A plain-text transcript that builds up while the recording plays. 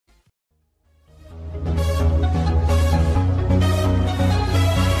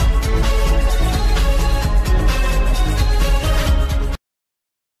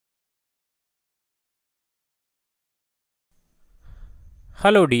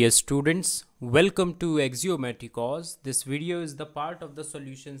Hello dear students, welcome to Axiomatikos. This video is the part of the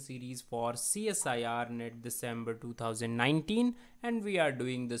solution series for CSIR NET December 2019 and we are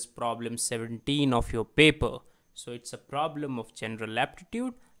doing this problem 17 of your paper. So it's a problem of general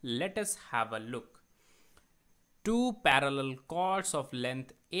aptitude. Let us have a look. Two parallel chords of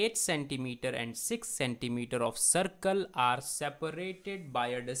length 8 cm and 6 cm of circle are separated by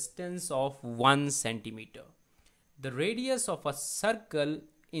a distance of 1 cm. The radius of a circle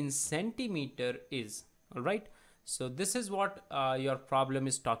in centimeter is, alright. So this is what your problem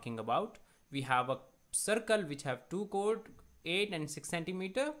is talking about. We have a circle which have two chords 8 and 6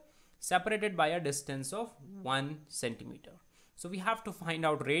 centimeter separated by a distance of 1 centimeter. So we have to find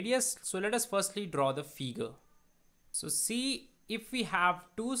out radius. So let us firstly draw the figure. So see, if we have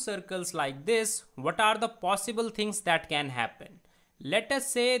two circles like this, what are the possible things that can happen? Let us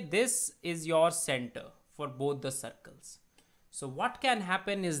say this is your center for both the circles. So what can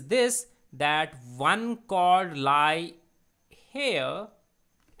happen is this, that one chord lie here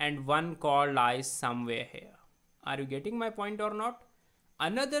and one chord lies somewhere here. Are you getting my point or not?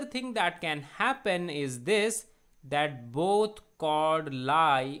 Another thing that can happen is this, that both chord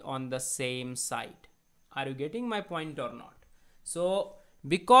lie on the same side. Are you getting my point or not? So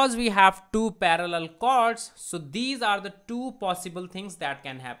because we have two parallel chords, so these are the two possible things that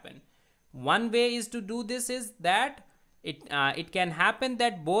can happen. One way is to do this is that it can happen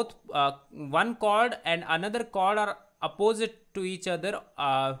that both one chord and another chord are opposite to each other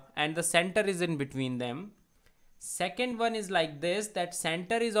and the center is in between them. Second one is like this, that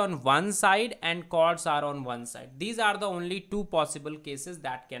center is on one side and chords are on one side. These are the only two possible cases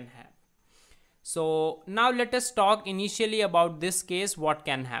that can have. So now let us talk initially about this case, what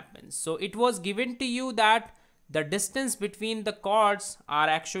can happen. So it was given to you that the distance between the chords are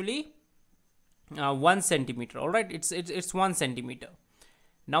actually 1 centimeter. All right, it's 1 centimeter.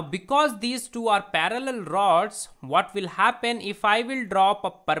 Now because these two are parallel rods, what will happen if I will drop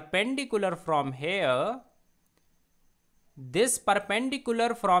a perpendicular from here? This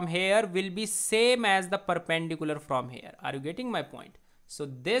perpendicular from here will be same as the perpendicular from here. Are you getting my point? So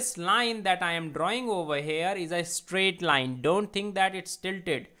this line that I am drawing over here is a straight line. Don't think that it's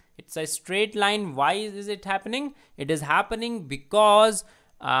tilted. It's a straight line. Why is it happening? It is happening because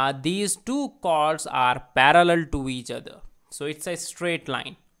these two chords are parallel to each other. So it's a straight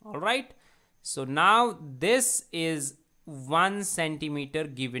line. All right. So now this is 1 centimeter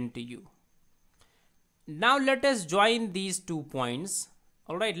given to you. Now let us join these 2 points.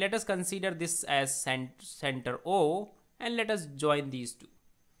 All right. Let us consider this as center O and let us join these two.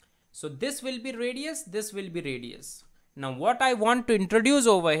 So this will be radius. This will be radius. Now what I want to introduce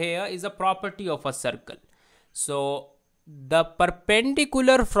over here is a property of a circle. So the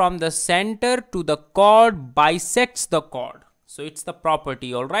perpendicular from the center to the chord bisects the chord. So it's the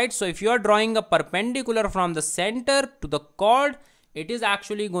property, all right. So if you are drawing a perpendicular from the center to the chord, it is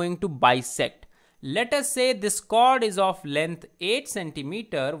actually going to bisect. Let us say this chord is of length 8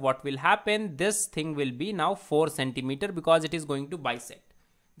 centimeter. What will happen? This thing will be now 4 centimeter because it is going to bisect.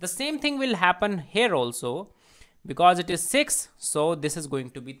 The same thing will happen here also because it is 6. So this is going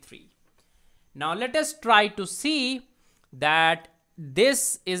to be 3. Now let us try to see that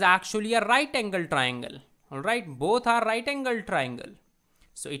this is actually a right angle triangle. All right, both are right angle triangle.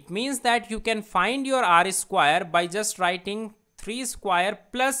 So it means that you can find your r square by just writing 3 square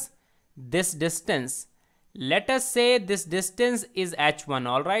plus this distance. Let us say this distance is h1.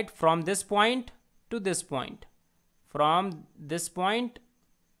 All right, from this point to this point, from this point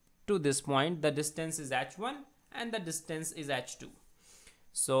to this point, the distance is h1 and the distance is h2.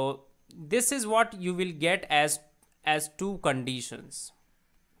 So this is what you will get as two conditions.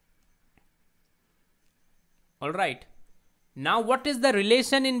 All right. Now what is the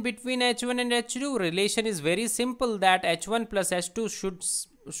relation in between h1 and h2? Relation is very simple, that h1 plus h2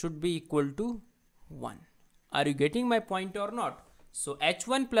 should be equal to 1. Are you getting my point or not? So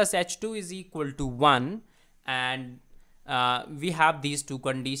h1 plus h2 is equal to 1 and we have these two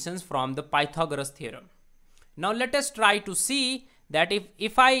conditions from the Pythagoras theorem. Now let us try to see that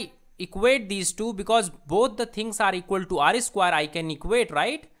if I equate these two, because both the things are equal to r square, I can equate,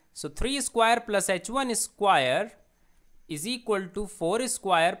 right? So 3 square plus h1 square is equal to 4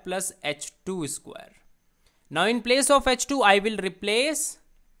 square plus h2 square. Now in place of h2 I will replace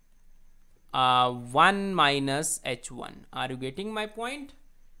 1 minus h1. Are you getting my point?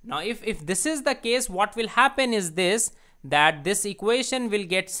 Now if this is the case, what will happen is this, that this equation will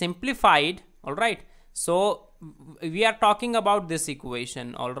get simplified. All right. So we are talking about this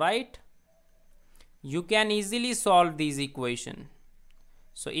equation. All right. You can easily solve these equation.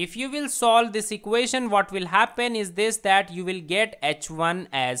 So if you will solve this equation, what will happen is this, that you will get H1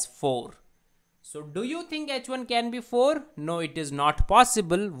 as 4. So do you think H1 can be 4? No, it is not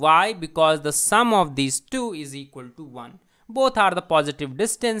possible. Why? Because the sum of these two is equal to 1. Both are the positive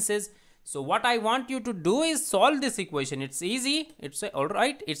distances. So what I want you to do is solve this equation. It's easy. It's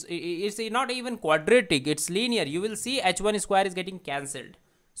alright. It's not even quadratic. It's linear. You will see H1 square is getting cancelled.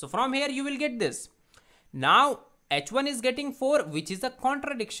 So from here you will get this. Now H1 is getting 4, which is a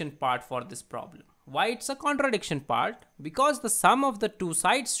contradiction part for this problem. Why it's a contradiction part? Because the sum of the two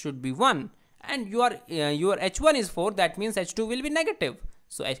sides should be 1, and your H1 is 4. That means H2 will be negative.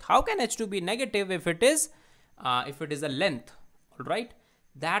 So how can H2 be negative if it is a length? All right.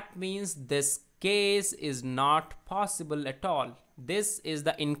 That means this case is not possible at all. This is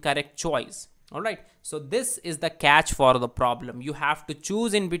the incorrect choice. All right. So this is the catch for the problem. You have to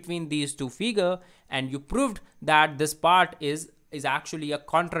choose in between these two figures, and you proved that this part is actually a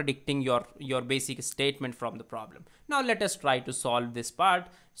contradicting your basic statement from the problem. Now let us try to solve this part.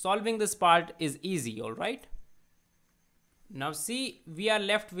 Solving this part is easy. All right. Now see, we are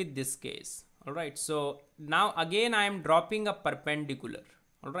left with this case. All right. So now again I am dropping a perpendicular.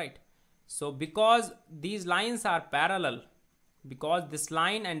 All right. So because these lines are parallel, because this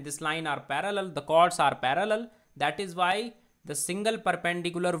line and this line are parallel, the chords are parallel, that is why the single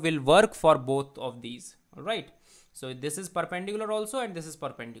perpendicular will work for both of these. All right. So this is perpendicular also, and this is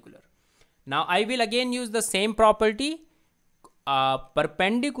perpendicular. Now I will again use the same property.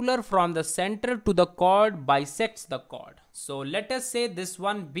 Perpendicular from the center to the chord bisects the chord. So let us say this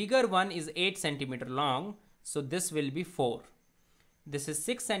one, bigger one, is 8 centimeter long. So this will be 4. This is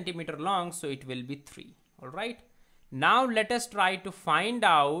 6 centimeter long. So it will be 3. All right. Now let us try to find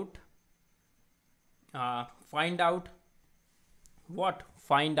out the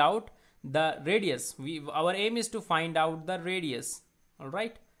radius. Our aim is to find out the radius. All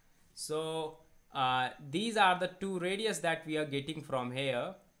right. So these are the two radius that we are getting from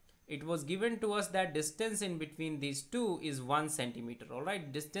here. It was given to us that distance in between these two is 1 centimeter. All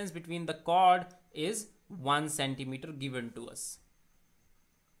right. Distance between the chord is 1 centimeter given to us.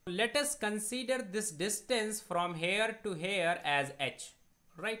 Let us consider this distance from here to here as h.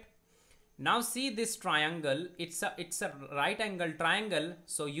 Right. Now see this triangle. It's a right angle triangle.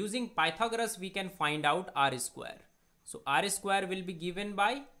 So using Pythagoras we can find out r square. So r square will be given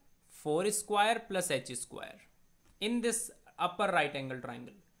by 4 square plus h square in this upper right angle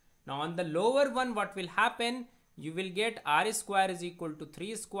triangle. Now on the lower one, what will happen? You will get r square is equal to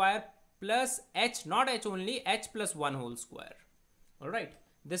 3 square plus h, not h only, h plus 1 whole square. All right.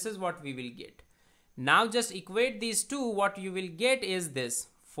 This is what we will get. Now just equate these two. What you will get is this: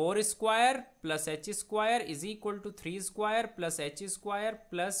 4 square plus h square is equal to 3 square plus h square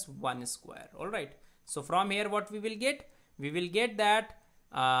plus 1 square. All right. So from here what we will get? We will get that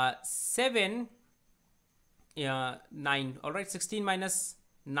 9. All right. 16 minus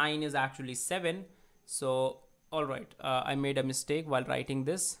 9 is actually 7. So all right. I made a mistake while writing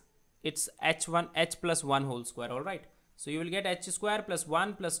this. It's h plus 1 whole square. All right. So you will get h square plus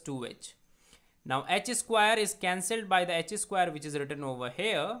 1 plus 2h. Now h square is cancelled by the h square which is written over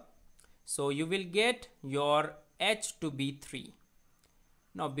here. So you will get your h to be 3.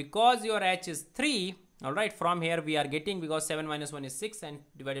 Now because your h is 3, all right, from here we are getting, because 7 minus 1 is 6 and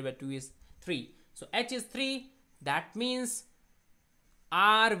divided by 2 is 3. So h is 3. That means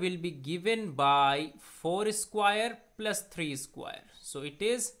r will be given by 4 square plus 3 square. So it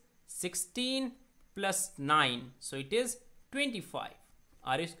is 16 plus 9. So it is 25.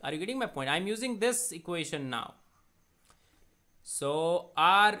 Are you getting my point? I'm using this equation now. So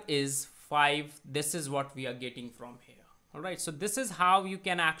r is 5. This is what we are getting from here. All right. So this is how you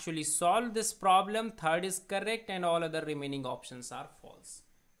can actually solve this problem. Third is correct and all other remaining options are false.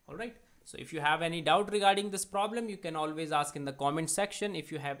 All right. So if you have any doubt regarding this problem, you can always ask in the comment section.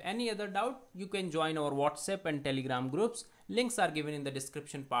 If you have any other doubt, you can join our WhatsApp and Telegram groups. Links are given in the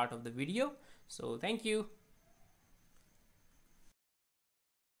description part of the video. So thank you.